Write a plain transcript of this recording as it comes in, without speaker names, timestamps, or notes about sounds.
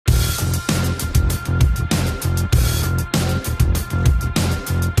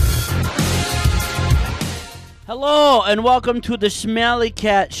Hello and welcome to the Smelly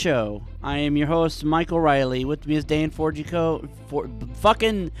Cat Show. I am your host, Michael Riley. With me is Dane Forgione.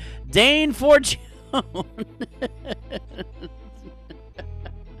 Fucking Dane Forgione.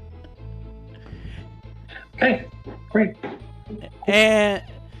 Okay, great. And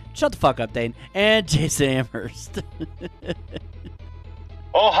shut the fuck up, Dane. And Jason Amherst.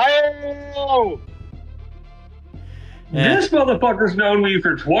 Ohio! This motherfucker's known me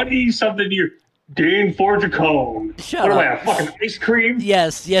for 20-something years. Dane Forgione. Shut what up. What am I, fucking ice cream?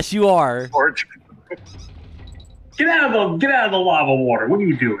 Yes, you are. Get out of the lava water. What are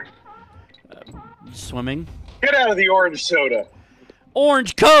you doing? Swimming. Get out of the orange soda.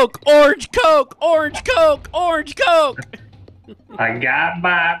 Orange Coke! Orange Coke! Orange Coke! Orange Coke! I got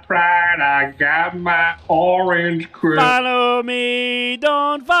my pride. I got my orange cream. Follow me,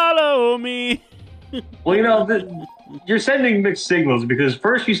 don't follow me. Well, you know, you're sending mixed signals because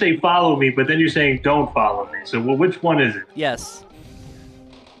first you say follow me, but then you're saying don't follow me. So, well, which one is it? Yes.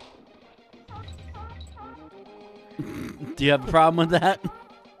 Do you have a problem with that? Do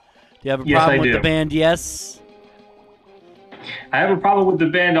you have a Yes, problem I with do. the band Yes? I have a problem with the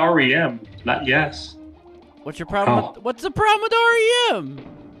band REM, not Yes. What's your problem? What's the problem with REM?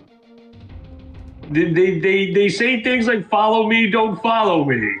 They say things like follow me, don't follow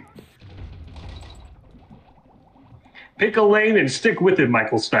me. Pick a lane and stick with it,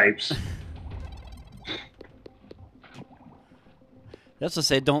 Michael Snipes. That's to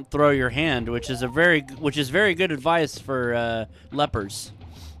say, don't throw your hand, which is very good advice for lepers.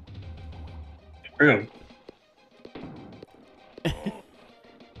 True.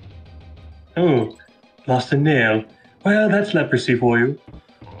 Oh, lost a nail. Well, that's leprosy for you.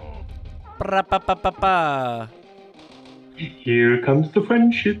 Pra-pa-pa-pa-pa. Here comes the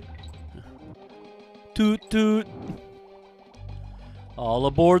friendship. Toot toot. All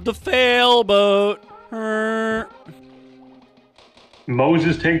aboard the failboat.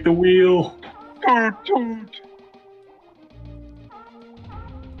 Moses, take the wheel. Toot, toot.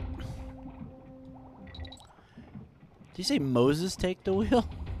 Did you say Moses take the wheel?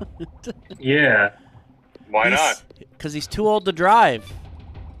 Yeah. Why not? Because he's too old to drive.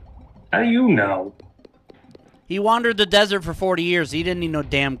 How do you know? He wandered the desert for 40 years. He didn't need no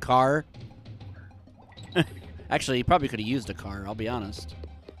damn car. Actually, he probably could have used a car, I'll be honest.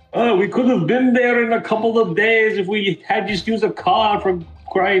 Oh, we could have been there in a couple of days if we had just used a car from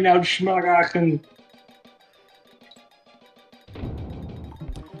crying out Schmarachen.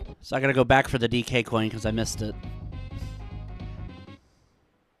 So I gotta go back for the DK coin because I missed it.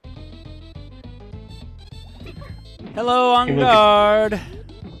 Hello, on guard.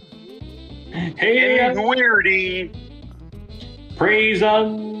 Hey, Weirdy. praise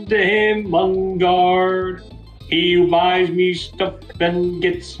unto him on guard. He who buys me stuff and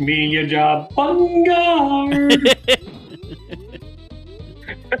gets me a job on guard.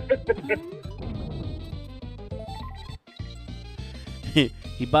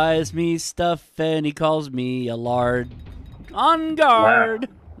 He buys me stuff and he calls me a lard. On guard.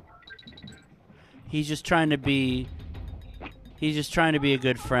 Wow. He's just trying to be a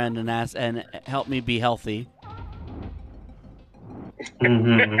good friend and help me be healthy.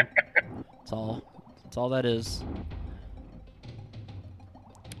 Mm-hmm. That's all. That's all that is.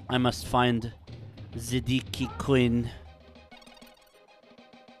 I must find Zediki Quinn.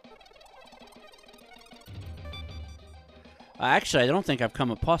 Actually, I don't think I've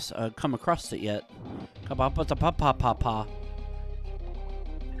come across it yet. The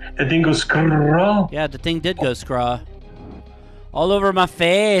thing goes scraw. Yeah, the thing did go scraw. All over my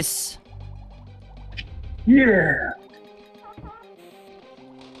face. Yeah.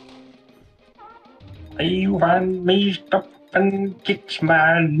 You find me stuff and get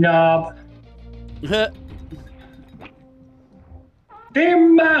my knob.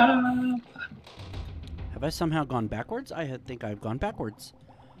 Damn mob. Have I somehow gone backwards? I think I've gone backwards.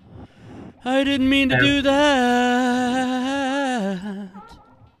 I didn't mean to do that.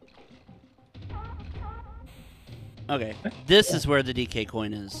 Okay, this is where the DK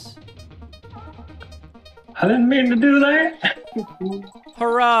coin is. I didn't mean to do that.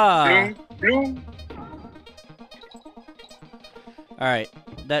 Hurrah! Bloom. Alright,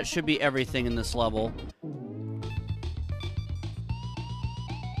 that should be everything in this level.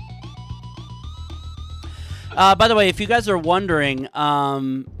 By the way, if you guys are wondering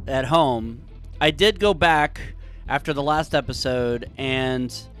at home, I did go back after the last episode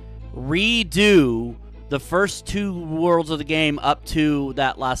and redo the first 2 worlds of the game up to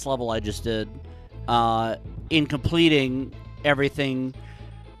that last level I just did in completing everything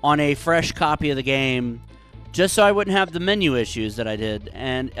on a fresh copy of the game just so I wouldn't have the menu issues that I did.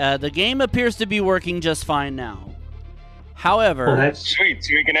 And the game appears to be working just fine now. However, Well, that's Sweet,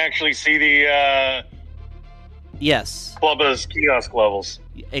 so we can actually see the yes, Clubba's kiosk levels.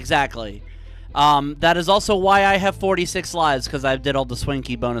 exactly. That is also why I have 46 lives, because I did all the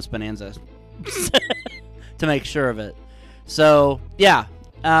Swinky bonus bonanza to make sure of it. So yeah,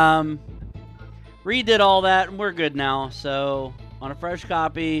 redid all that, and we're good now. So on a fresh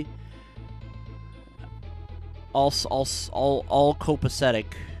copy, all copacetic,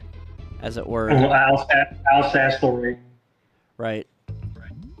 as it were. Alsace-Lorraine. Right.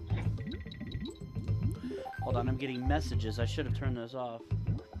 Hold on, I'm getting messages. I should have turned those off.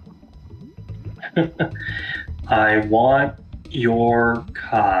 I want your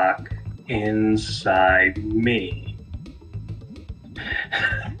cock inside me.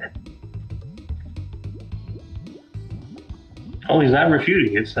 Oh, he's not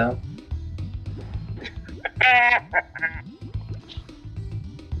refuting it, so.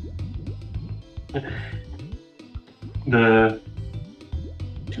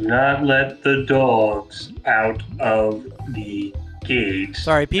 Do not let the dogs out of the gate.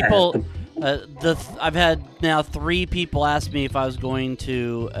 Sorry, people. I've had now 3 people ask me if I was going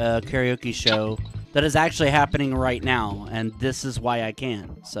to a karaoke show that is actually happening right now, and this is why I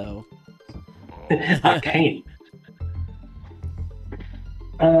can't. So I can't.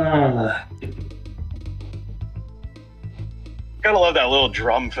 Gotta love that little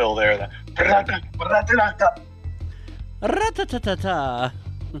drum fill there. Ra-ta-ta-ta-ta.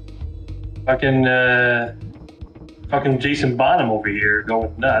 Fucking Jason Bonham over here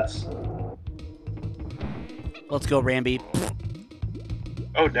going nuts. Let's go, Ramby.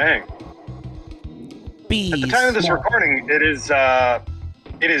 Oh dang! Bees. At the time of this recording, it is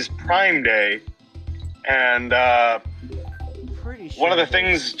Prime Day, and Pretty sure one of the it is.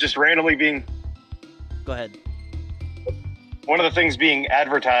 things just randomly being Go ahead. one of the things being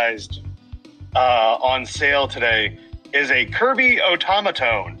advertised on sale today is a Kirby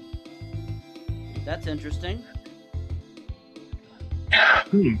automaton. That's interesting.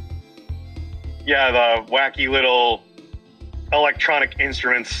 Yeah, the wacky little electronic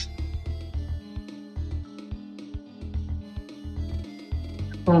instruments.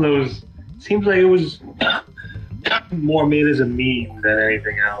 One of those. Seems like it was more made as a meme than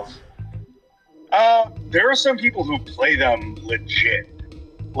anything else. There are some people who play them legit,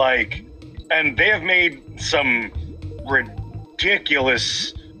 like, and they have made some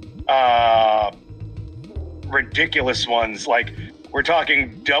ridiculous ones. Like, we're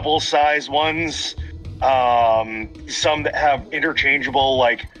talking double size ones, some that have interchangeable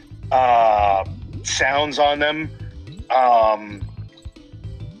like sounds on them.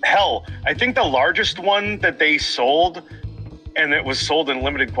 Hell, I think the largest one that they sold, and it was sold in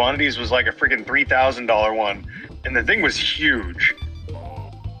limited quantities, was like a freaking $3,000 one, and the thing was huge.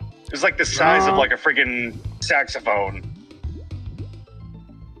 It was like the size of like a freaking saxophone.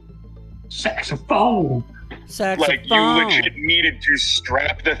 Saxophone. Like, you legit needed to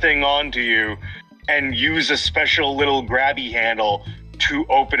strap the thing onto you and use a special little grabby handle to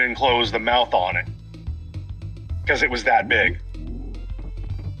open and close the mouth on it, because it was that big.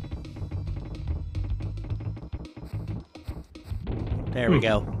 There we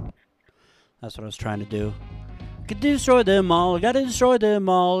go. That's what I was trying to do. I could destroy them all. I gotta destroy them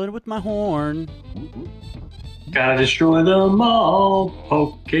all, and with my horn. Gotta destroy them all,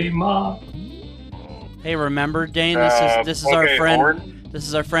 Pokemon. Hey, remember, Dane? This is our friend. Horn? This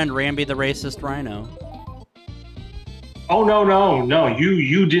is our friend Ramby, the racist rhino. Oh no!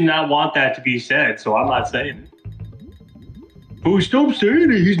 You did not want that to be said, so I'm not saying it. Oh, stop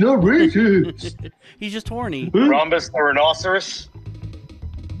saying it. He's not racist. He's just horny. Rhombus the rhinoceros?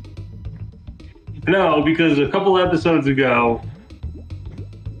 No, because a couple episodes ago,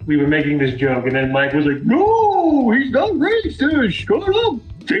 we were making this joke, and then Mike was like, "No, he's not racist. Shut up,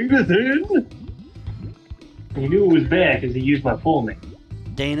 Jonathan." He knew it was bad because he used my full name.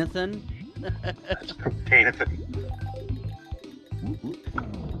 Danathan?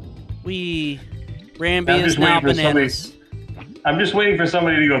 Ramby is now bananas. I'm just waiting for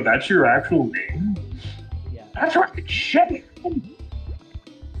somebody to go, "That's your actual name?" Yeah. That's right, shit. There we go.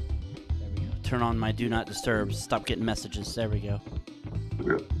 Turn on my do not disturb. Stop getting messages. There we go.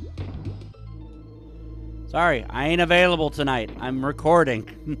 Sorry, I ain't available tonight. I'm recording.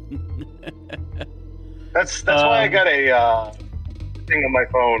 That's why I got a thing on my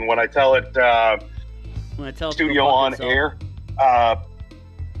phone when I tell it When I tell it to studio go fuck on itself. air.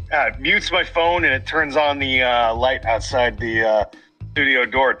 It mutes my phone and it turns on the light outside the studio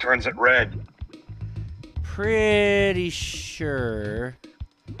door. It turns it red. Pretty sure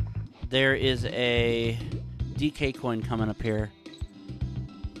there is a DK coin coming up here.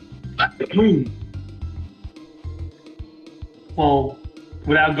 well,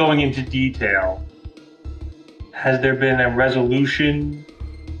 without going into detail, has there been a resolution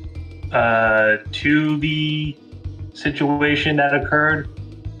to the situation that occurred?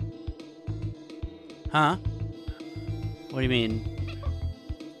 Huh? What do you mean?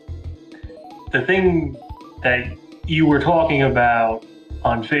 The thing that you were talking about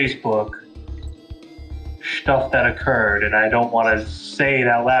on Facebook, stuff that occurred, and I don't want to say it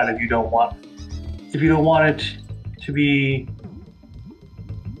out loud if you don't want it to be.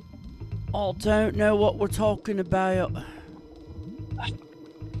 I don't know what we're talking about.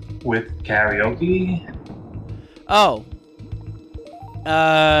 With karaoke? Oh.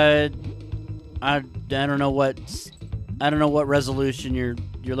 I don't know what resolution you're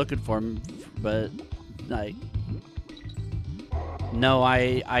looking for, but like, no,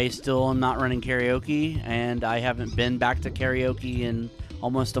 I still am not running karaoke, and I haven't been back to karaoke in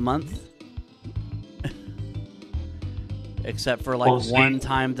almost a month. Except for like one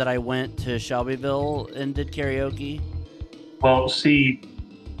time that I went to Shelbyville and did karaoke. Well, see,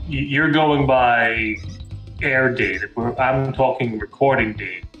 you're going by air date. I'm talking recording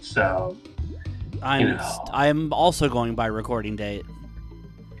date, so. I'm also going by recording date.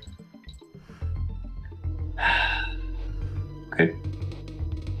 Okay.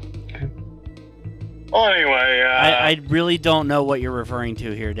 Well, anyway, I really don't know what you're referring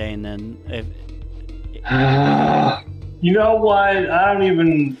to here, Dane. Then, you know what? I don't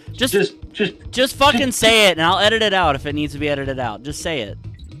even just fucking say it, and I'll edit it out if it needs to be edited out. Just say it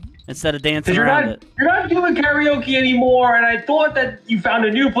instead of dancing around it. You're not doing karaoke anymore, and I thought that you found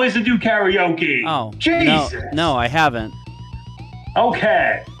a new place to do karaoke. Oh, Jesus! No, I haven't.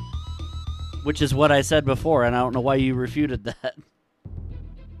 Okay. Which is what I said before, and I don't know why you refuted that.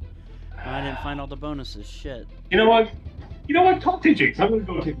 I didn't find all the bonuses. Shit. You know what? Talk to Jinx. I'm gonna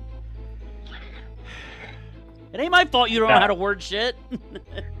go to. It ain't my fault you don't know how to word shit.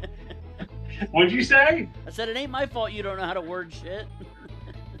 What'd you say? I said it ain't my fault you don't know how to word shit.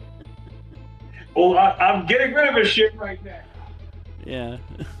 Well, I'm getting rid of a shit right now. Yeah.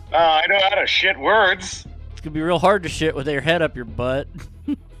 I know how to shit words. It's gonna be real hard to shit with your head up your butt.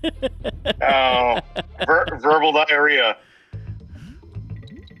 Oh, verbal diarrhea.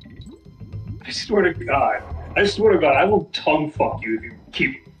 I swear to God, I will tongue fuck you if you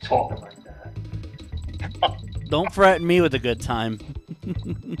keep talking like that. Don't threaten me with a good time.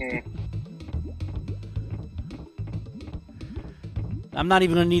 I'm not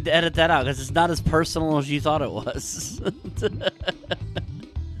even gonna need to edit that out because it's not as personal as you thought it was.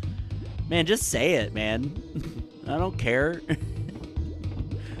 Man, just say it, man. I don't care.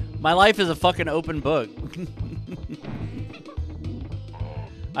 My life is a fucking open book.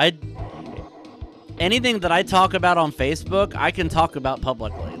 Anything that I talk about on Facebook, I can talk about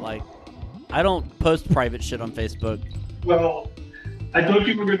publicly. Like, I don't post private shit on Facebook. Well, I thought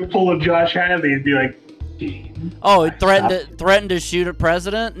you were going to pull a Josh Hadley and be like, oh, threatened to shoot a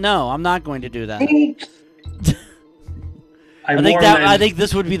president? No, I'm not going to do that. I think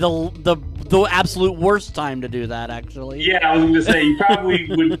this would be the absolute worst time to do that, actually. Yeah, I was going to say, you probably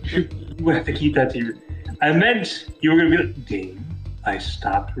would have to keep that to you. I meant you were going to be like, Dane, I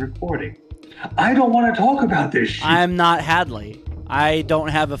stopped recording. I don't want to talk about this shit. I'm not Hadley. I don't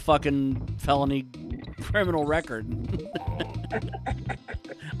have a fucking felony criminal record.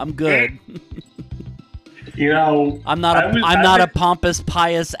 I'm good. You know, I'm not a pompous,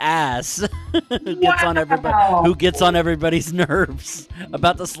 pious ass who gets on everybody's nerves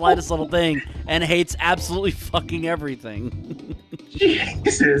about the slightest little thing and hates absolutely fucking everything.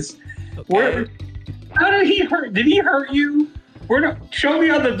 Jesus. Okay. How did he hurt? Did he hurt you? Show me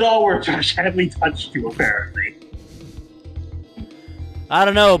on the doll where Josh Hadley touched you, apparently. I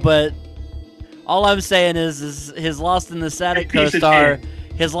don't know, but all I'm saying is his Lost in the Static co-star.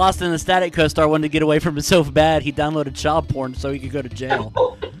 His Lost in the Static co-star wanted to get away from it so bad he downloaded child porn so he could go to jail.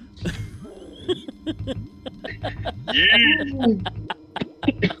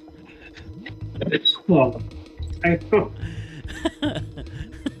 Well,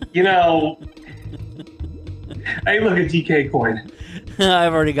 you know, hey, look at DK coin.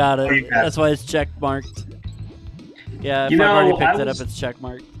 I've already got it. That's why it's check marked. Yeah, if I've already picked it up, it's check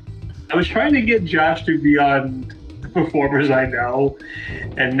marked. I was trying to get Josh to be on the Performers I Know,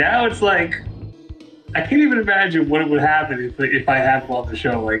 and now it's like I can't even imagine what would happen if I had him on the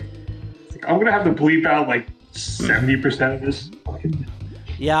show. Like I'm gonna have to bleep out like 70% of this.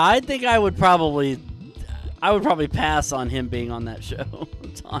 Yeah, I think I would probably pass on him being on that show.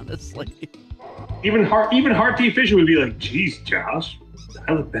 Honestly, even Heart T. Fisher would be like, "Jeez, Josh,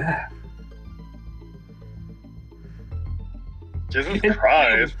 I look bad." Jesus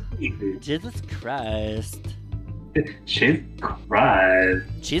Christ. Jesus Christ. She's right.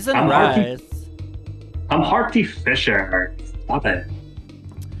 Cheese and I'm rice. I'm Hearty Fisher. Stop it.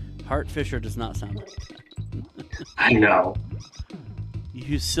 Hart Fisher does not sound like that. I know.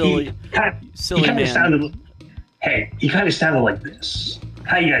 You silly, He kind man. of sounded. Hey, he kind of sounded like this.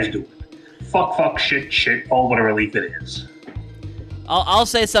 How you guys doing? Fuck, shit, all what a relief it is. I'll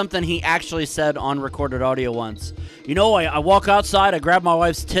say something he actually said on recorded audio once. You know, I walk outside, I grab my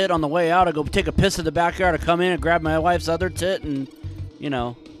wife's tit on the way out, I go take a piss in the backyard, I come in and grab my wife's other tit, and, you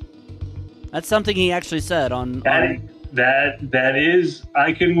know. That's something he actually said on... That is,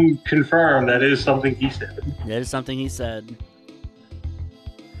 I can confirm, that is something he said. That is something he said.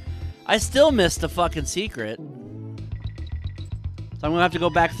 I still missed the fucking secret. So I'm gonna have to go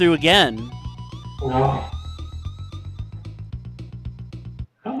back through again. Oh.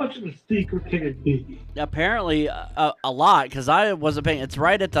 How much of a secret can it be? Apparently, a lot, because I wasn't paying... It's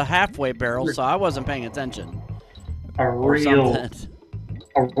right at the halfway barrel, so I wasn't paying attention. A real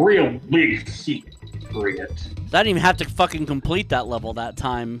big secret. I didn't even have to fucking complete that level that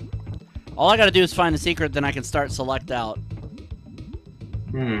time. All I gotta do is find the secret, then I can start select out.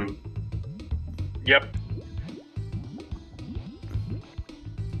 Yep.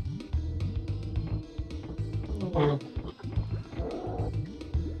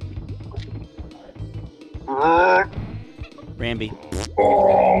 Ramby.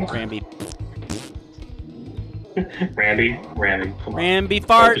 Ramby. Randy. Come on. Ramby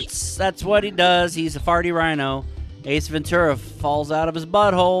farts. That's what he does. He's a farty rhino. Ace Ventura falls out of his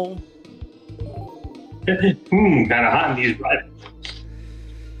butthole. Kind of hot in these riding.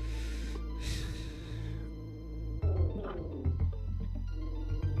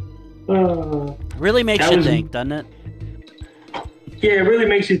 Really makes you think, doesn't it? Yeah, it really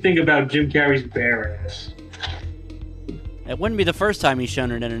makes you think about Jim Carrey's bare ass. It wouldn't be the first time he's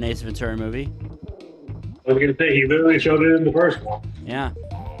shown it in an Ace Ventura movie. I was going to say, he literally showed it in the first one. Yeah.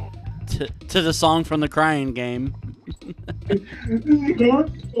 To the song from the Crying Game.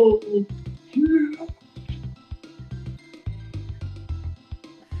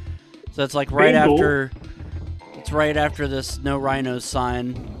 So it's like right after... It's right after this no rhinos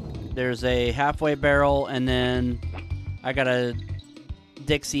sign. There's a halfway barrel, and then I got a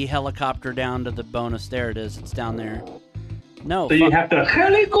Dixie helicopter down to the bonus. There it is. It's down there. No. So you have to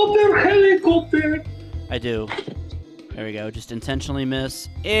helicopter. I do. There we go. Just intentionally miss.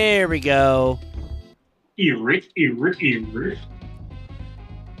 There we go. Eric.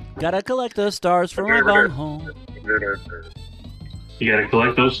 Gotta collect those stars for my bung hole. You gotta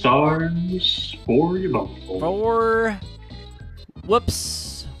collect those stars for your bung hole. For...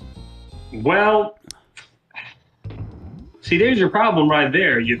 Whoops. Well... See, there's your problem right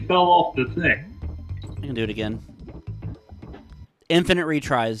there. You fell off the thing. I can do it again. Infinite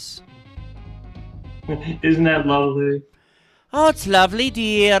retries. Isn't that lovely? Oh, it's lovely,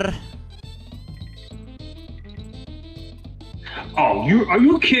 dear. Oh, are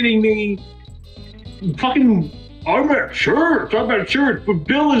you kidding me? Fucking, I'm at church. But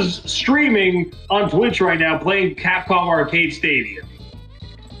Bill is streaming on Twitch right now, playing Capcom Arcade Stadium.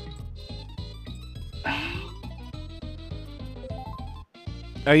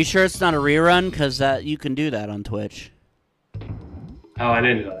 Are you sure it's not a rerun? Because you can do that on Twitch. Oh, I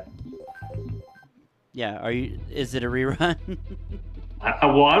didn't know that. Yeah, is it a rerun?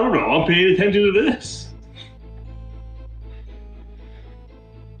 Well, I don't know. I'm paying attention to this.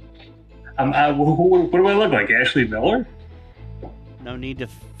 What do I look like? Ashley Miller? No need to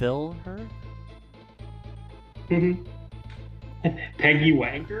fill her? Peggy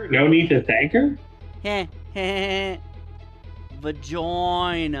Wanker? No need to thank her?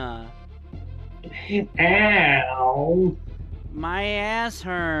 Vagina. Ow. My ass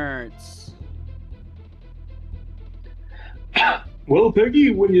hurts. Well,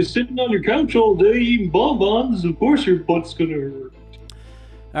 Peggy, when you're sitting on your couch all day eating bonbons, of course your butt's gonna hurt.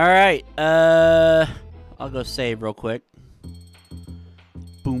 Alright, I'll go save real quick.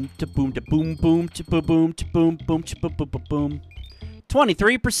 Boom to boom to boom boom to boom boom to boom boom to boom boom boom boom.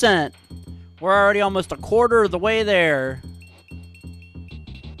 23%. We're already almost a quarter of the way there.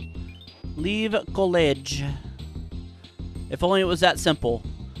 Leave college. If only it was that simple.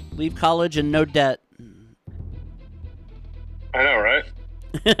 Leave college and no debt. I know, right?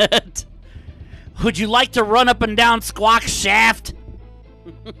 Would you like to run up and down Squawk's shaft?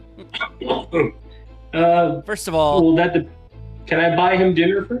 First of all... Well, can I buy him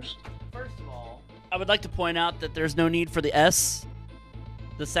dinner first? First of all, I would like to point out that there's no need for the S.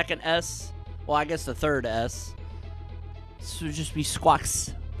 The second S. Well, I guess the third S. So it would just be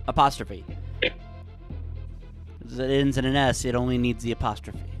Squawk's apostrophe. It ends in an S, it only needs the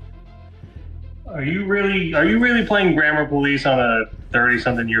apostrophe. Are you really playing Grammar Police on a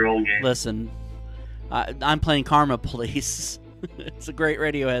 30-something-year-old game? Listen, I'm playing Karma Police. It's a great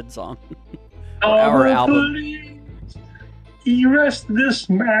Radiohead song. Or album. Police, arrest this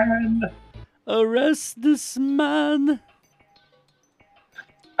man. Arrest this man.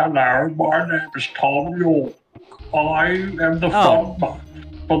 Hello, my name is Tom York. I am the frontman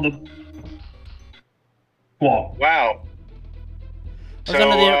for the... What? Wow. I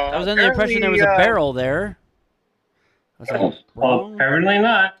was under the impression there was a barrel there. Was I Well, wrong? apparently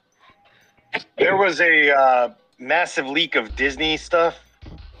not. There was a massive leak of Disney stuff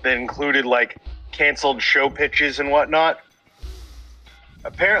that included like canceled show pitches and whatnot.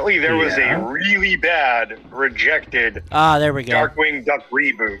 Apparently, there was a really bad, rejected there we go. Darkwing Duck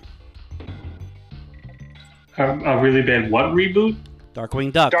reboot. A really bad what reboot?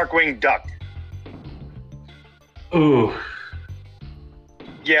 Darkwing Duck. Darkwing Duck. Ooh.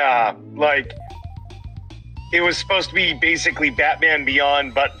 Yeah, like it was supposed to be basically Batman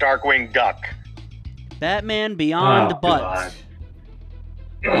Beyond, but Darkwing Duck. Batman Beyond Butt.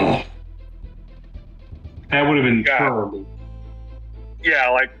 Ugh. That would have been terrible. Yeah,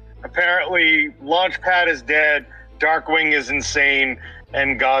 like apparently Launchpad is dead, Darkwing is insane,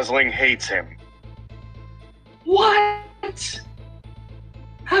 and Gosling hates him. What?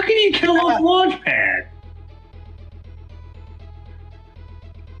 How can you kill off Launchpad?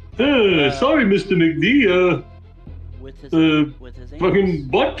 Sorry, Mr. McD. With his Fucking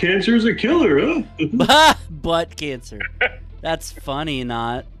butt cancer is a killer, huh? Butt cancer. That's funny,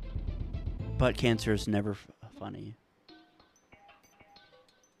 not. Butt cancer is never funny.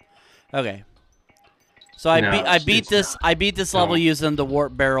 Okay. So I beat this level using the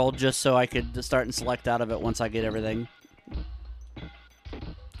warp barrel just so I could start and select out of it once I get everything.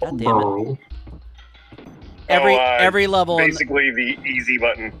 God damn it. Every level basically the easy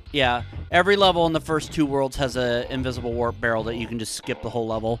button. Yeah. Every level in the first 2 worlds has a invisible warp barrel that you can just skip the whole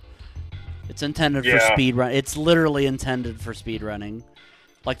level. It's intended for speed run. It's literally intended for speed running.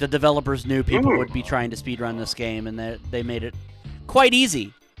 Like the developers knew people would be trying to speed run this game, and they made it quite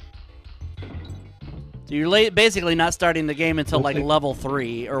easy. So you're basically not starting the game until like level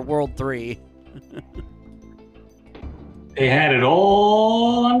 3 or world 3. They had it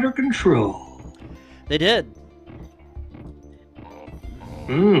all under control. They did.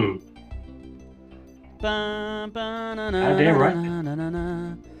 Damn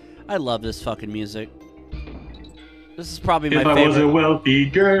right. I love this fucking music. This is probably my favorite. If I was a wealthy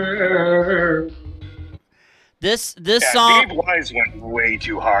girl. This song. Dave Wise went way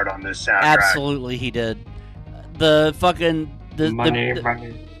too hard on this soundtrack. Absolutely, he did. The fucking money.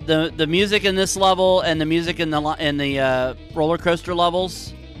 The music in this level and the music in the roller coaster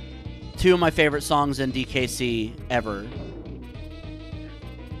levels. 2 of my favorite songs in DKC ever.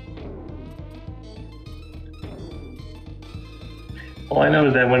 All I know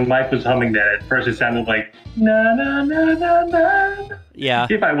is that when Mike was humming that, at first it sounded like na na na na na. Yeah.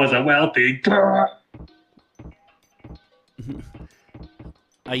 If I was a wealthy girl.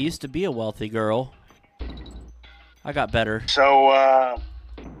 I used to be a wealthy girl. I got better. So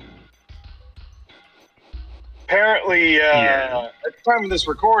apparently, at the time of this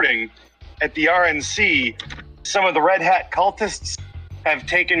recording, at the RNC, some of the Red Hat cultists have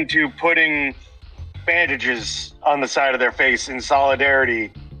taken to putting bandages on the side of their face in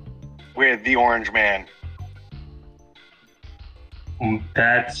solidarity with the Orange Man.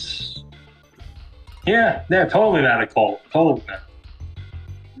 That's... Yeah, they're totally not a cult. Totally not.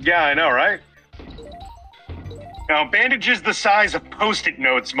 Yeah, I know, right? Now, bandages the size of Post-it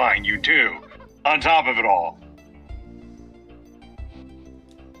notes, mind you, too, on top of it all.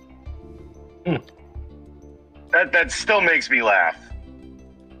 That still makes me laugh.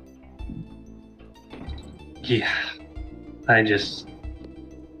 Yeah, I just...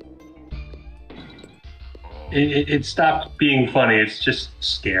 It stopped being funny. It's just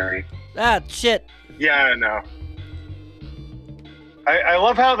scary. Ah, shit. Yeah, I know. I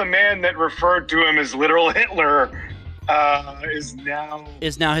love how the man that referred to him as literal Hitler is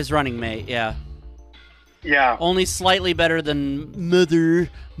now his running mate. Yeah. Yeah. Only slightly better than mother.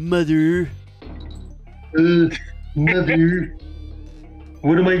 Mother.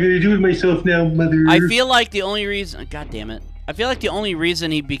 What am I gonna do with myself now, mother? I feel like the only reason. God damn it. I feel like the only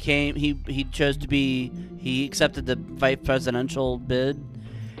reason he chose to be, he accepted the vice presidential bid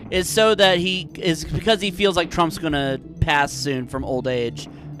is so that because he feels like Trump's gonna pass soon from old age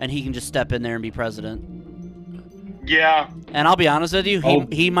and he can just step in there and be president. Yeah. And I'll be honest with you,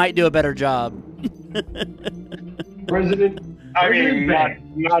 he might do a better job. President I mean,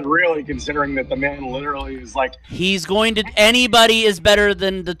 not really, considering that the man literally is like... He's going to... Anybody is better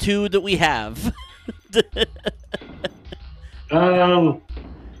than the two that we have.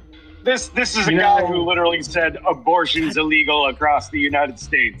 This is a guy who literally said abortion's illegal across the United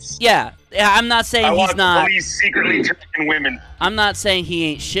States. Yeah, I'm not saying he's not... Police secretly tracking women. I'm not saying he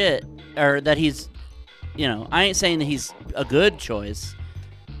ain't shit, or that he's... You know, I ain't saying that he's a good choice.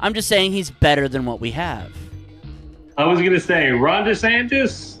 I'm just saying he's better than what we have. I was going to say, Ron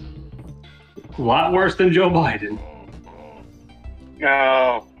DeSantis, a lot worse than Joe Biden.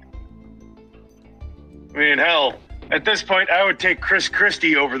 No. I mean, hell, at this point, I would take Chris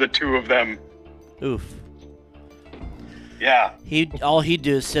Christie over the two of them. Oof. Yeah. All he'd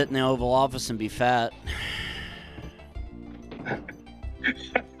do is sit in the Oval Office and be fat.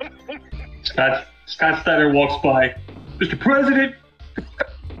 Scott Steiner walks by. Mr. President!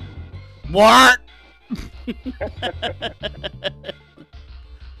 What?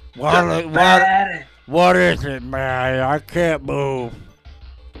 What is it, man? I can't move.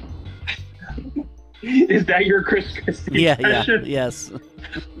 Is that your Chris Christie impression? Yes.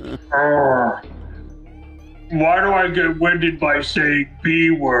 Why do I get winded by saying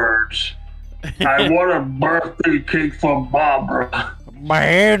B words? I want a birthday cake from Barbara. My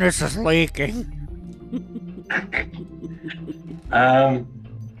anus is leaking.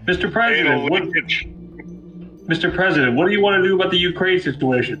 Mr. President, Mr. President, what do you want to do about the Ukraine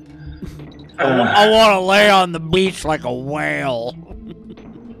situation? I want to lay on the beach like a whale.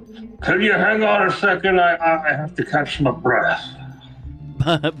 Can you hang on a second? I have to catch my breath.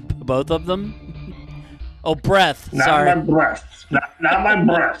 Both of them? Oh, breath. Not Sorry. my breath. Not my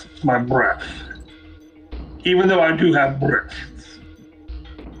breath. It's my breath. Even though I do have breath.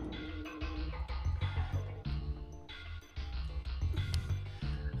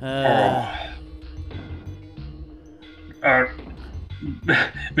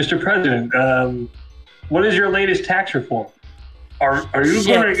 Mr. President, what is your latest tax reform? Are you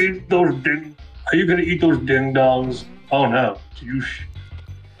going to eat those ding? Are you going to eat those ding dongs? Oh no!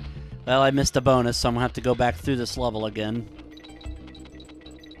 Well, I missed a bonus, so I'm gonna have to go back through this level again.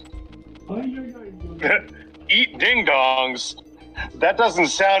 Eat ding dongs. That doesn't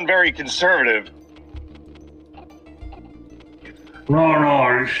sound very conservative.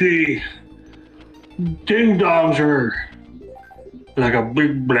 No. You see, ding dongs are like a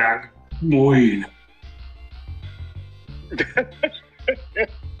big black weed.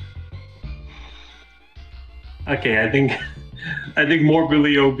 Okay, I think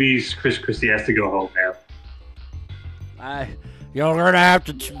morbidly obese Chris Christie has to go home now. You're gonna have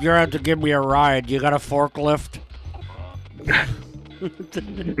to give me a ride. You got a forklift?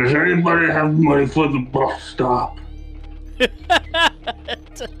 Does anybody have money for the bus stop?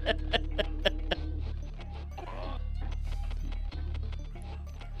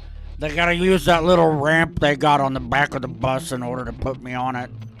 They gotta use that little ramp they got on the back of the bus in order to put me on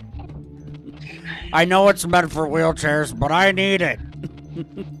it. I know it's meant for wheelchairs, but I need it.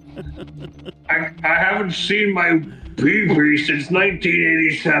 I haven't seen my pee-pee since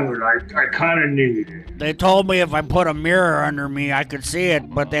 1987. I kind of need it. They told me if I put a mirror under me, I could see it,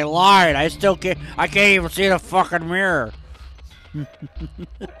 but they lied. I can't even see the fucking mirror.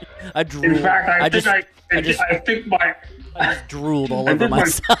 I drooled. In fact, I just drooled all over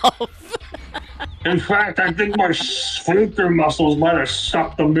myself. In fact, I think my sphincter muscles might have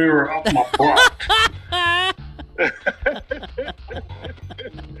sucked the mirror up my butt.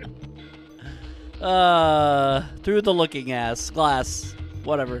 Through the looking glass,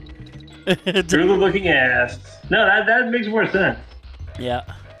 whatever. Through the looking ass. No, that makes more sense. Yeah.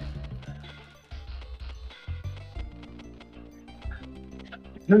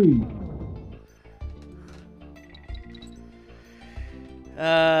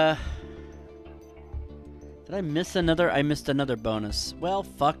 Did I miss another? I missed another bonus. Well,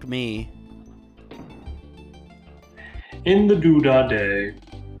 fuck me. In the doodah day.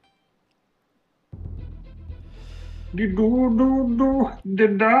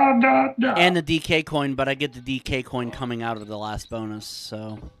 And the DK coin, but I get the DK coin coming out of the last bonus,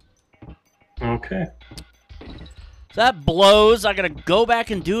 so. Okay. So that blows. I gotta go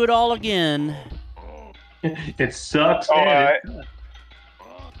back and do it all again. It sucks. Oh,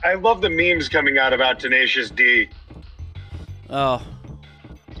 I love the memes coming out about Tenacious D. Oh.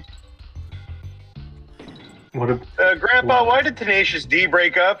 Grandpa, why did Tenacious D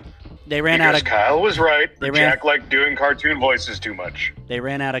break up? They ran out of... Kyle was right. Jack liked doing cartoon voices too much. They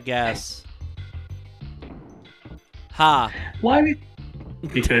ran out of gas. Ha. Why?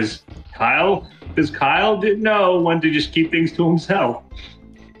 Because Kyle didn't know when to just keep things to himself.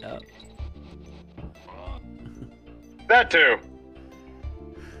 That too.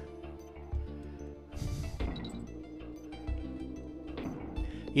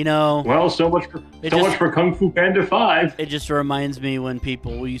 You know, Well, so much for Kung Fu Panda 5. it just reminds me when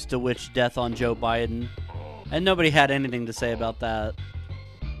people used to wish death on Joe Biden, and nobody had anything to say about that.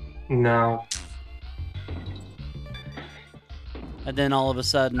 No. And then all of a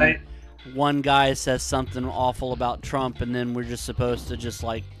sudden, one guy says something awful about Trump, and then we're just supposed to just,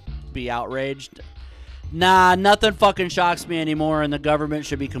 like, be outraged. Nah, nothing fucking shocks me anymore, and the government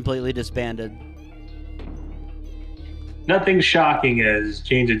should be completely disbanded. Nothing shocking, as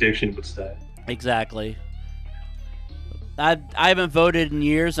Jane's Addiction would say. Exactly. I haven't voted in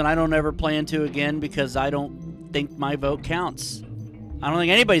years, and I don't ever plan to again because I don't think my vote counts. I don't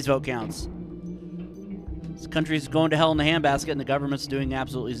think anybody's vote counts. This country's going to hell in the handbasket, and the government's doing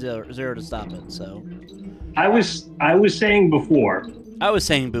absolutely zero to stop it. So, I was saying before. I was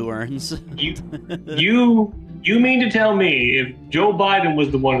saying boo earns. You mean to tell me if Joe Biden was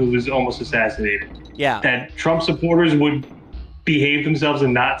the one who was almost assassinated, Yeah. that Trump supporters would behave themselves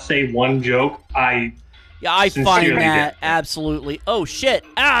and not say one joke? I find that absolutely. Oh shit!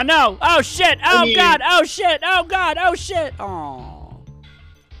 Oh no! Oh shit! Oh god! Oh shit! Oh god! Oh shit! Oh.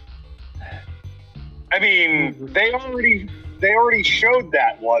 I mean, they already showed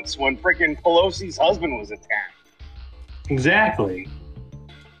that once when freaking Pelosi's husband was attacked. Exactly.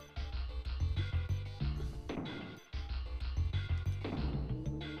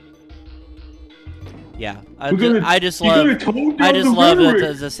 Yeah, I just love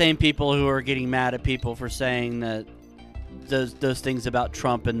that the same people who are getting mad at people for saying that those things about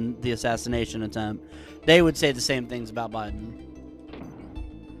Trump and the assassination attempt, they would say the same things about Biden.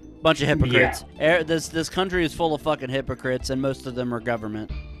 Bunch of hypocrites. Yeah. This country is full of fucking hypocrites, and most of them are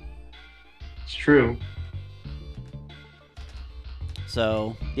government. It's true.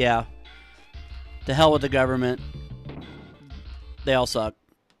 So yeah, to hell with the government. They all suck.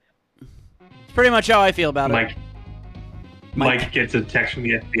 Pretty much how I feel about it. Mike gets a text from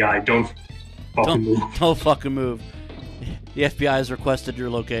the FBI. Don't move. Don't fucking move. The FBI has requested your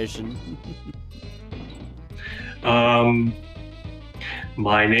location.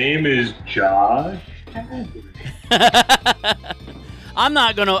 My name is Josh. I'm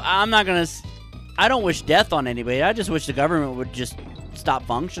not gonna. I don't wish death on anybody. I just wish the government would just stop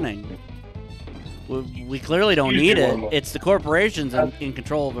functioning. We clearly don't need it. It's the corporations in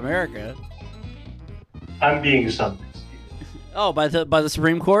control of America. I'm being summoned. Oh, by the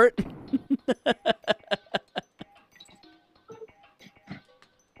Supreme Court?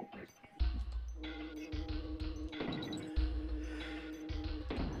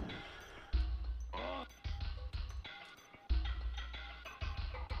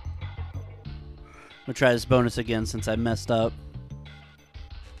 We'll try this bonus again since I messed up.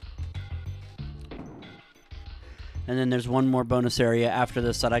 And then there's one more bonus area after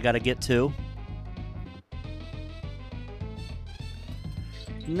this that I gotta get to.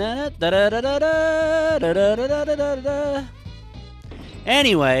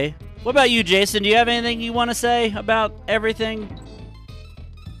 Anyway, what about you, Jason? Do you have anything you want to say about everything?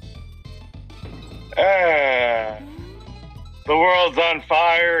 The world's on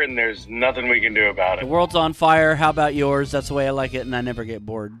fire, and there's nothing we can do about it. The world's on fire. How about yours? That's the way I like it, and I never get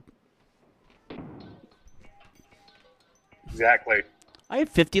bored. Exactly. I have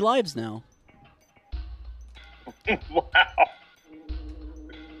 50 lives now. Wow.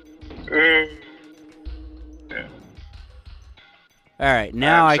 All right,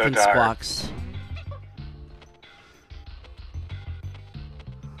 now I can tired. squawks.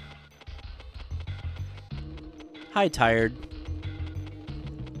 Hi, tired.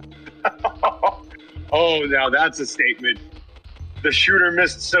 Oh, now that's a statement. The shooter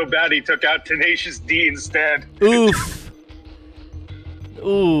missed so bad he took out Tenacious D instead. Oof.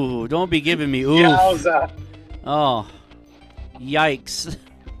 Ooh, don't be giving me oof. Yowza. Oh, yikes.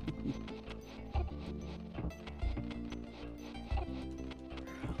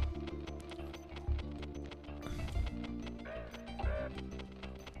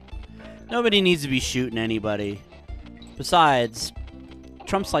 Nobody needs to be shooting anybody. Besides,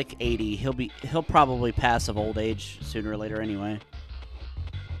 Trump's like 80. He'll probably pass of old age sooner or later anyway.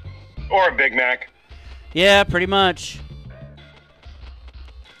 Or a Big Mac. Yeah, pretty much.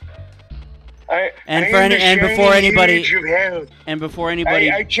 I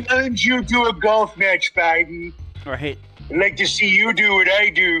challenge you to a golf match, Biden. Right. I'd like to see you do what I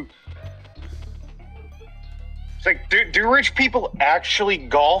do. It's like, do rich people actually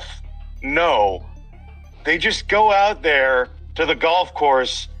golf? No. They just go out there to the golf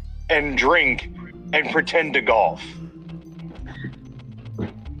course and drink and pretend to golf.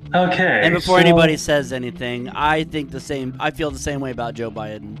 Okay. And before anybody says anything, I think the same. I feel the same way about Joe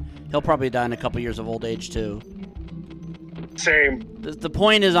Biden. He'll probably die in a couple years of old age too. Same. The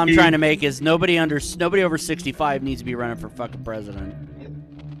point is, I'm trying to make is nobody over 65 needs to be running for fucking president.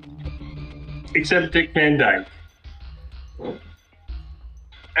 Except Dick Van Dyke.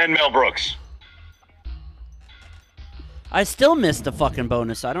 And Mel Brooks. I still missed the fucking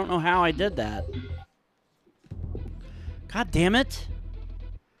bonus. I don't know how I did that. God damn it!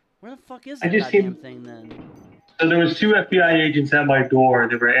 Where the fuck is the goddamn thing then? So there was 2 FBI agents at my door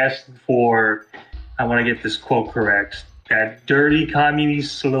that were asking for, I want to get this quote correct, that dirty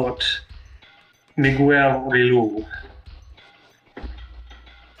communist slut, Miguel Relu. And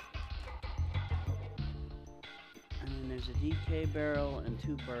then there's a DK barrel and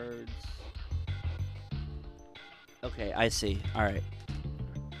 2 birds. Okay, I see. All right.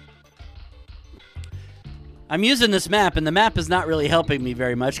 I'm using this map, and the map is not really helping me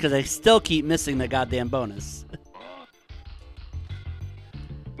very much because I still keep missing the goddamn bonus.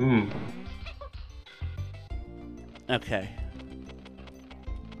 Okay.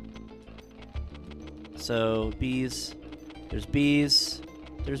 So, bees. There's bees.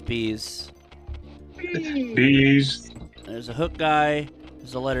 There's bees. Bees. There's a hook guy.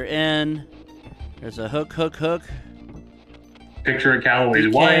 There's a letter N. There's a hook. Picture of Calloway's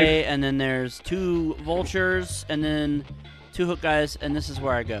DK, wife. and then there's 2 vultures, and then 2 hook guys, and this is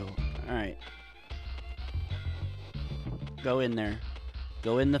where I go. Alright. Go in there.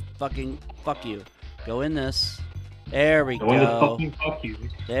 Go in the fucking... Fuck you. Go in this. There we Go in the go. fucking fuck you.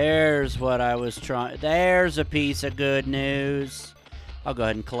 There's what I was trying... There's a piece of good news. I'll go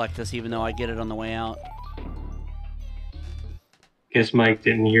ahead and collect this, even though I get it on the way out. Guess Mike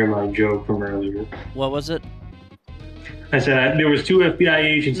didn't hear my joke from earlier. What was it? I said there was 2 FBI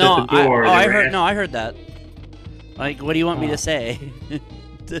agents No, at the door. I heard. No, I heard that. Like, what do you want me to say? I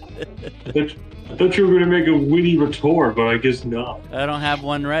thought you were going to make a witty retort, but I guess not. I don't have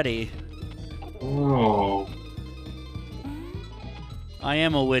one ready. Oh. I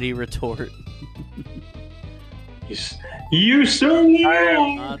am a witty retort. You certainly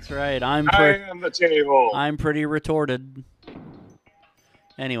are. That's right. I am the table. I'm pretty retorted.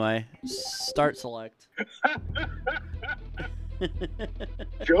 Anyway, start select.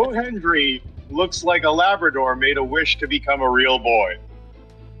 Joe Hendry looks like a Labrador made a wish to become a real boy.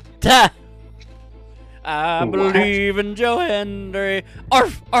 Ta! I believe in Joe Hendry.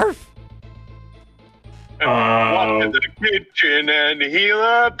 Arf! Arf! Walk in the kitchen and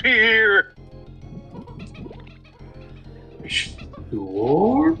he'll appear.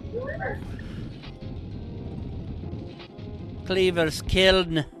 Sure. Cleaver's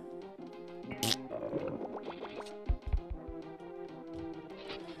killed.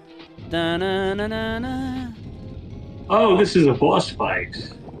 Da-na-na-na-na. Oh, this is a boss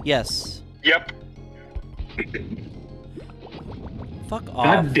fight. Yes. Yep. Fuck off.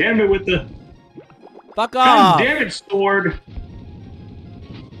 God damn it with the... Fuck God off. damn it, sword.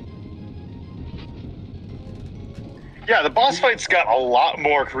 Yeah, the boss fights got a lot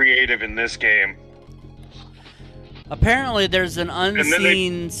more creative in this game. Apparently, there's an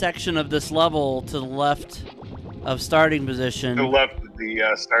unseen section of this level to the left of starting position. To the left of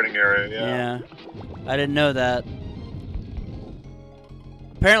the starting area, yeah. I didn't know that.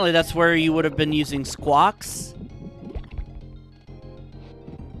 Apparently, that's where you would have been using squawks.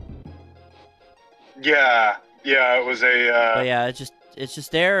 Yeah, it was a... But yeah, it's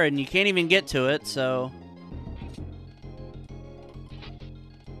just there, and you can't even get to it, so...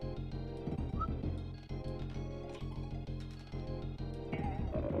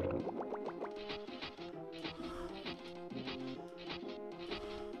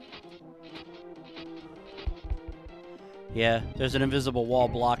 Yeah, there's an invisible wall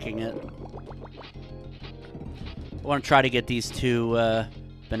blocking it. I want to try to get these 2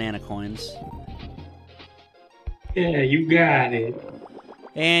 banana coins. Yeah, you got it.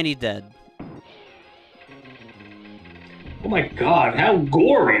 And he's dead. Oh my god, how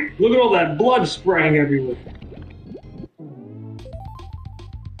gory. Look at all that blood spraying everywhere.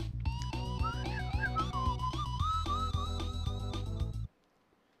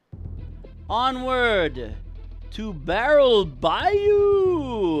 Onward to Barrel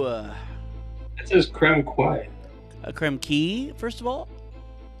Bayou. That says creme quiet. A creme key, first of all.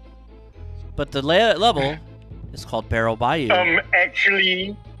 But the level is called Barrel Bayou.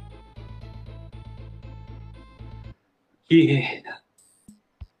 Actually... Yeah.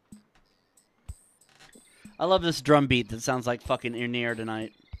 I love this drum beat that sounds like fucking in the air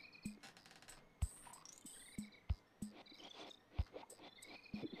tonight.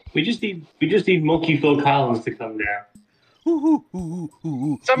 We just need Monkey Phil Collins to come down.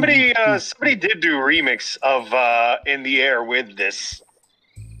 Somebody did do a remix of "In the Air" with this.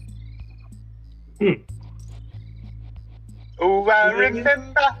 Oh, I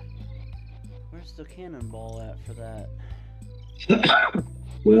remember. Where's the cannonball at for that?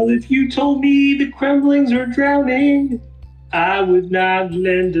 Well, if you told me the crumblings are drowning, I would not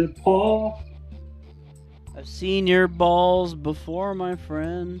lend a paw. I've seen your balls before, my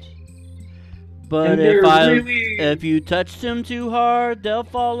friend. But And they're if you touched them too hard, they'll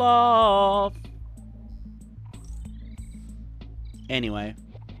fall off. Anyway.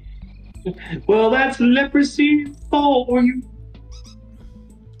 Well, that's leprosy for you.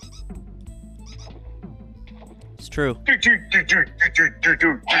 It's true.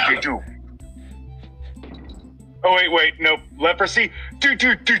 Oh wait, no, leprosy.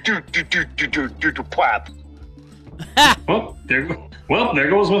 Plap. Well, there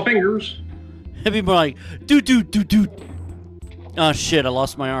goes my fingers. People are like, do. Oh shit! I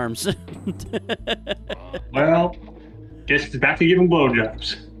lost my arms. Well, just back to giving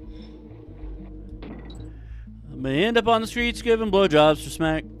blowjobs. I may end up on the streets giving blowjobs for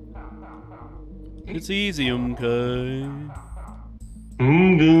smack. It's easy, okay.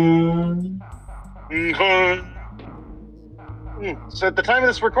 So at the time of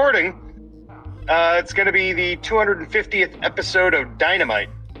this recording, it's going to be the 250th episode of Dynamite.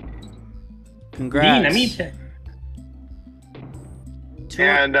 Congrats. Dynamite.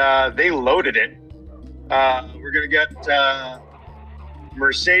 And they loaded it. We're going to get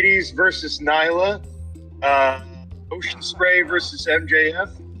Mercedes versus Nyla, Ocean Spray versus MJF,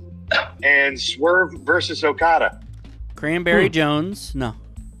 and Swerve versus Okada. Cranberry Jones. No.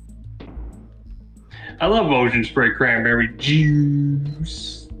 I love Ocean Spray cranberry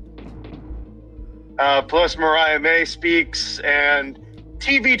juice. Plus Mariah May speaks, and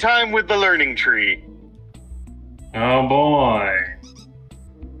TV time with the Learning Tree. Oh boy.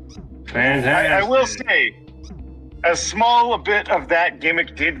 Fantastic. I will say, a small bit of that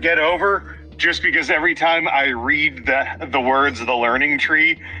gimmick did get over, just because every time I read the words of the Learning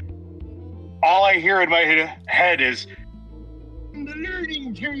Tree, all I hear in my head is, the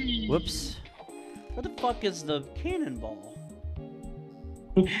Learning Tree. Whoops. Where the fuck is the cannonball?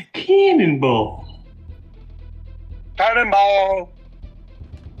 Cannonball. Cannonball.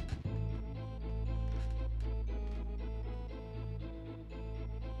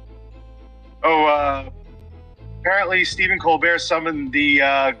 Apparently Stephen Colbert summoned the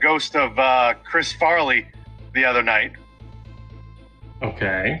ghost of Chris Farley the other night.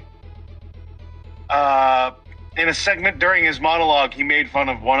 Okay. In a segment during his monologue, he made fun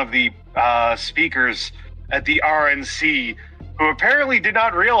of one of the speakers at the RNC, who apparently did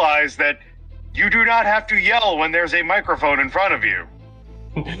not realize that you do not have to yell when there's a microphone in front of you.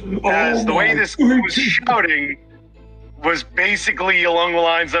 As the way this was shouting was basically along the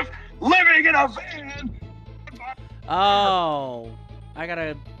lines of, living in a van! Oh. I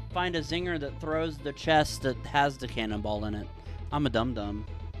gotta find a zinger that throws the chest that has the cannonball in it. I'm a dum-dum.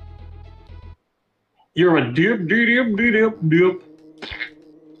 You're a dip.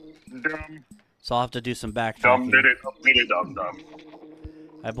 Dum, So I'll have to do some dum, backtracking. dum, dum.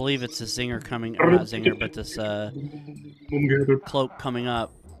 I believe it's a zinger coming, or not zinger, but this cloak coming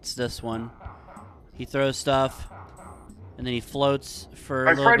up. It's this one. He throws stuff, and then he floats for a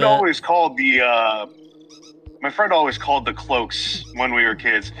My little friend bit. always called the cloaks when we were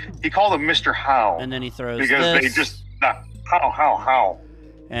kids. He called them Mr. How. And then he throws because this. they just how.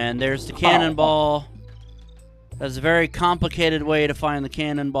 And there's the cannonball. That's a very complicated way to find the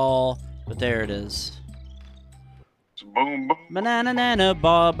cannonball, but there it is. Boom, boom. Banana nana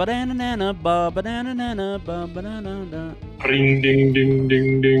ba banana nana ba banana nana ba banana da. Ding ding ding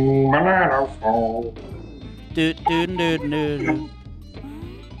ding ding. Banana fall. Doot doot doot doot.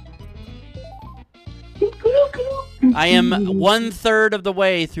 I am 1/3 of the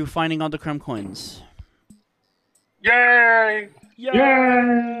way through finding all the crumb coins. Yay! Yay!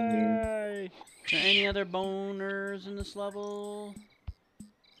 Yay! Are there any other boners in this level?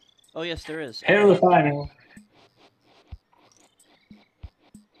 Oh yes, there is. Hail the final.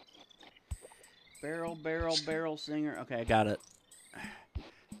 Barrel singer. Okay, I got it.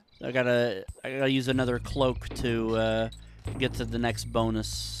 I gotta use another cloak to get to the next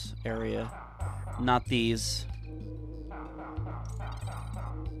bonus area. Not these.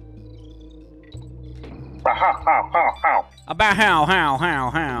 How. About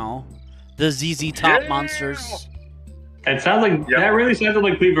how. The ZZ Top monsters. It sounds like that really sounded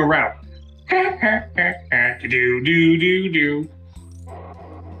like Cleveland Route. Do.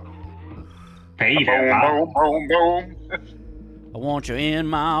 Hey, Boom, boom, boom. I want you in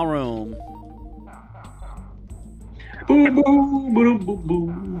my room. Boo boo boo boo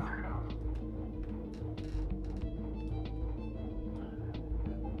boo.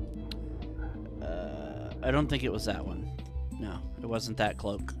 I don't think it was that one. No, it wasn't that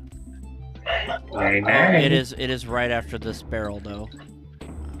cloak. Very Oh, nice. it is right after this barrel though.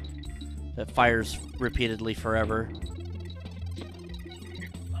 That fires repeatedly forever.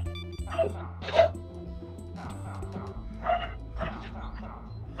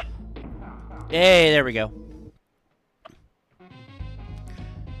 Hey, there we go.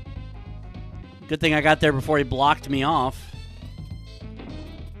 Good thing I got there before he blocked me off.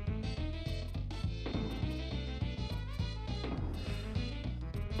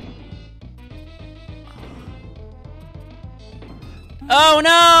 Oh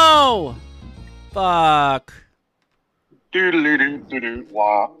no! Fuck. Doodle-doo-doo-doo-doo.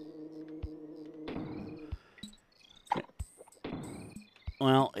 Wah.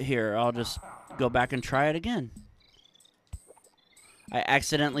 Well, here, I'll just go back and try it again. I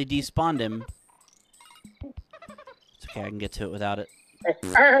accidentally despawned him. It's okay, I can get to it without it.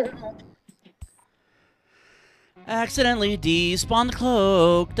 Accidentally despawned the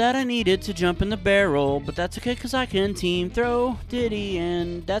cloak that I needed to jump in the barrel, but that's okay because I can team throw Diddy,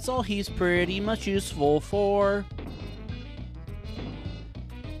 and that's all he's pretty much useful for.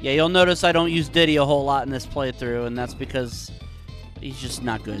 Yeah, you'll notice I don't use Diddy a whole lot in this playthrough, and that's because he's just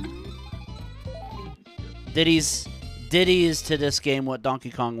not good. Diddy is to this game what Donkey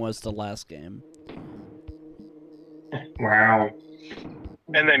Kong was to last game. Wow.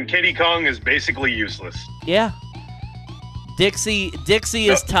 And then Kiddy Kong is basically useless. Yeah. Dixie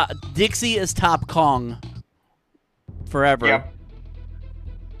is top Kong forever. Yep.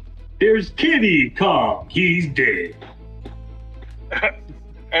 There's Kiddy Kong. He's dead.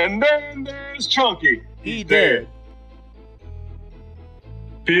 And then there's Chunky. He did.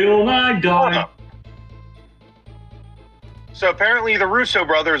 Bill I died. So apparently the Russo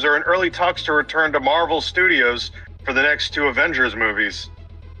brothers are in early talks to return to Marvel Studios for the next 2 Avengers movies.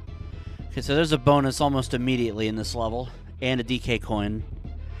 Okay, so there's a bonus almost immediately in this level, and a DK coin.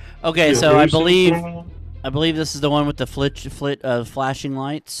 Okay, Yeah, so I Russo believe brothers. this is the one with the flashing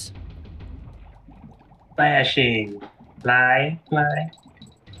lights. Flashing. Fly.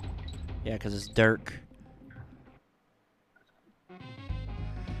 Yeah, because it's Dirk.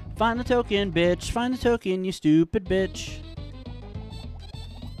 Find the token, bitch. Find the token, you stupid bitch.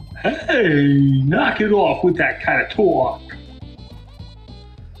 Hey, knock it off with that kind of talk.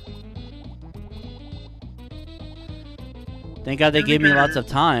 Thank God they gave me lots of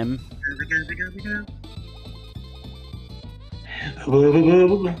time. Show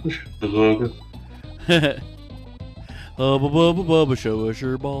us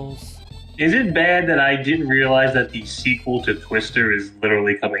your balls. Is it bad that I didn't realize that the sequel to Twister is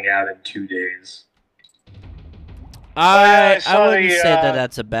literally coming out in 2 days? I saw wouldn't the, say that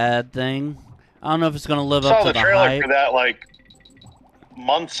that's a bad thing. I don't know if it's going to live Saw up to the the trailer hype. for that like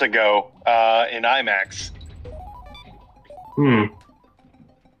months ago in IMAX.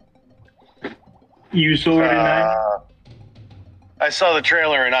 You saw it in IMAX? I saw the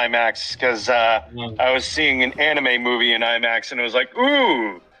trailer in IMAX because I was seeing an anime movie in IMAX, and it was like,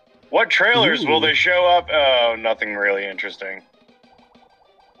 ooh, what trailers will they show up? Oh, nothing really interesting.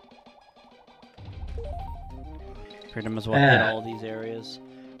 Pretty much what hit all these areas.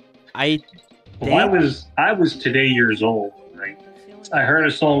 Well, I was today years old. Right? I heard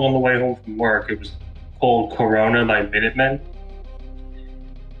a song on the way home from work. It was called Corona by Minutemen.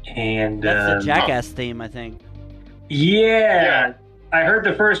 And That's the Jackass theme, I think. Yeah. I heard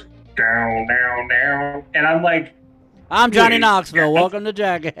the first down, down, down, and I'm like, I'm Johnny wait, Knoxville. Welcome to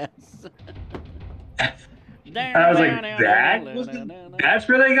Jackass. and I was like, that's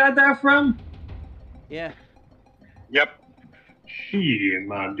where they got that from? Yeah. Yep. Shit,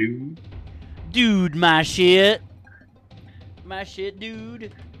 my dude. Dude, my shit. My shit,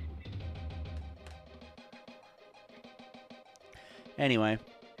 dude. Anyway.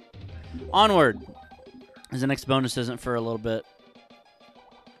 Onward. The next bonus isn't for a little bit.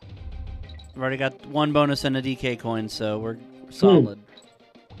 I've already got 1 bonus and a DK coin, so we're solid.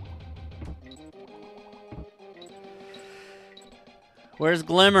 Where's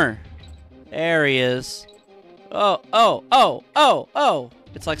Glimmer? There he is. Oh.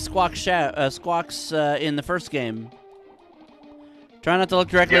 It's like Squawk's in the first game. Try not to look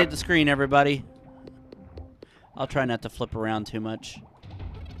directly at the screen, everybody. I'll try not to flip around too much.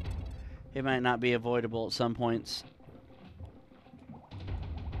 It might not be avoidable at some points.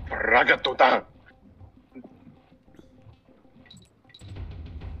 Ragatutan.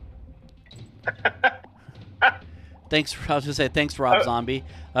 Thanks, I was gonna say thanks, Rob Zombie.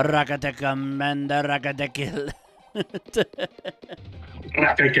 Ragadekamanda ragadekil. My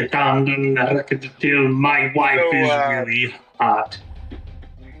wife So, is really hot.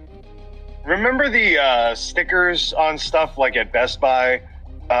 Remember the stickers on stuff like at Best Buy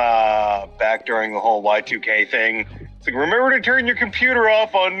back during the whole Y2K thing? It's like, remember to turn your computer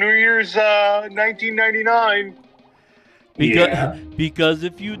off on New Year's 1999. Because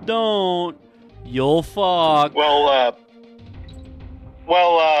if you don't, you'll fuck. Well,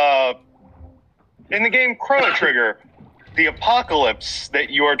 in the game Chrono Trigger, the apocalypse that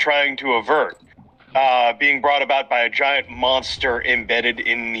you are trying to avert, being brought about by a giant monster embedded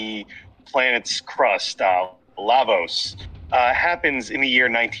in the planet's crust, Lavos, happens in the year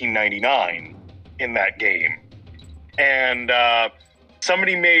 1999 in that game. And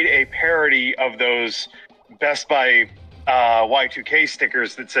somebody made a parody of those Best Buy Y2K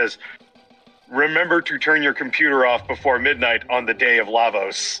stickers that says, remember to turn your computer off before midnight on the day of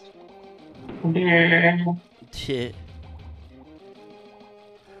Lavos. Shit.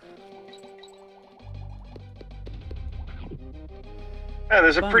 Yeah,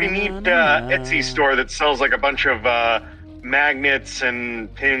 there's a pretty neat Etsy store that sells like a bunch of magnets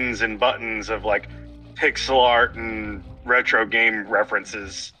and pins and buttons of like pixel art and retro game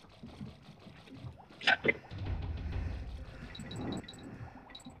references.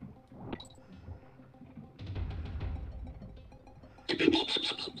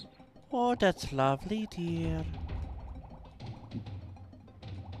 Oh, that's lovely, dear.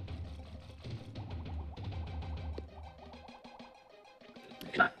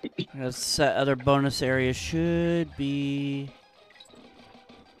 This other bonus area should be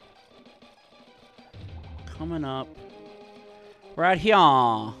coming up right here.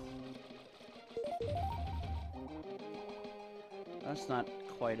 That's not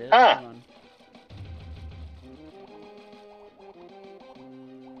quite it. Huh. Hold on.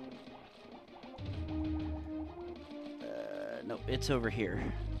 Nope, it's over here.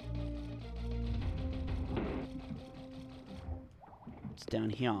 It's down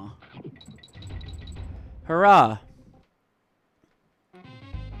here. Hurrah!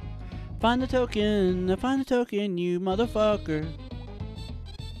 Find the token, you motherfucker.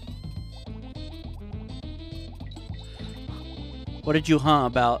 What did you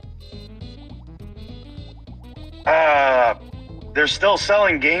about? They're still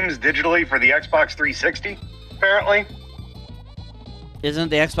selling games digitally for the Xbox 360, apparently. Isn't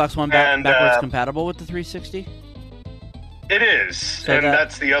the Xbox One And, backwards compatible with the 360? It is, So and that-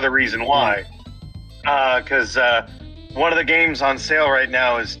 that's the other reason why. Because one of the games on sale right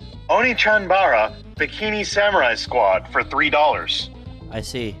now is Oni-Chanbara Bikini Samurai Squad for $3. I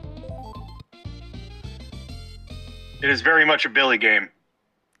see. It is very much a Billy game.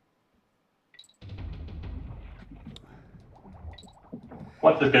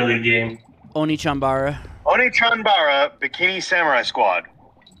 What's the Billy game? Oni-Chanbara. Oni-Chanbara Bikini Samurai Squad.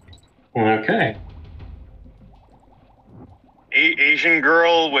 Okay. Asian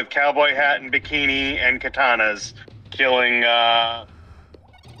girl with cowboy hat and bikini and katanas killing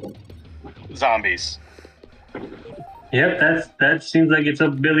zombies. Yep, that seems like it's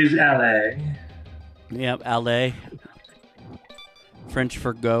up Billy's alley. Yep, LA. French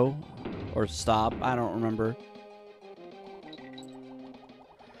for go or stop. I don't remember.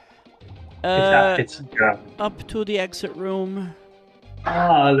 It's Up to the exit room.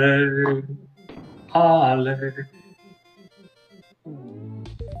 alley, alley,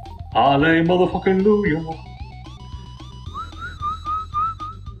 alley, motherfucking Lujah.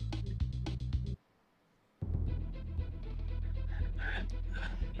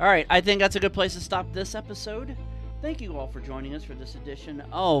 All right, I think that's a good place to stop this episode. Thank you all for joining us for this edition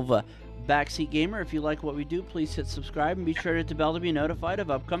of Backseat Gamer. If you like what we do, please hit subscribe and be sure to hit the bell to be notified of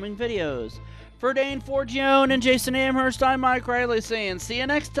upcoming videos. For Dane Forgione and Jason Amherst, I'm Mike Riley saying see you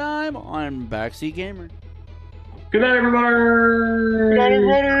next time on Backseat Gamer. Good night, everybody. Good night,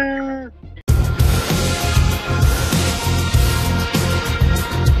 everybody.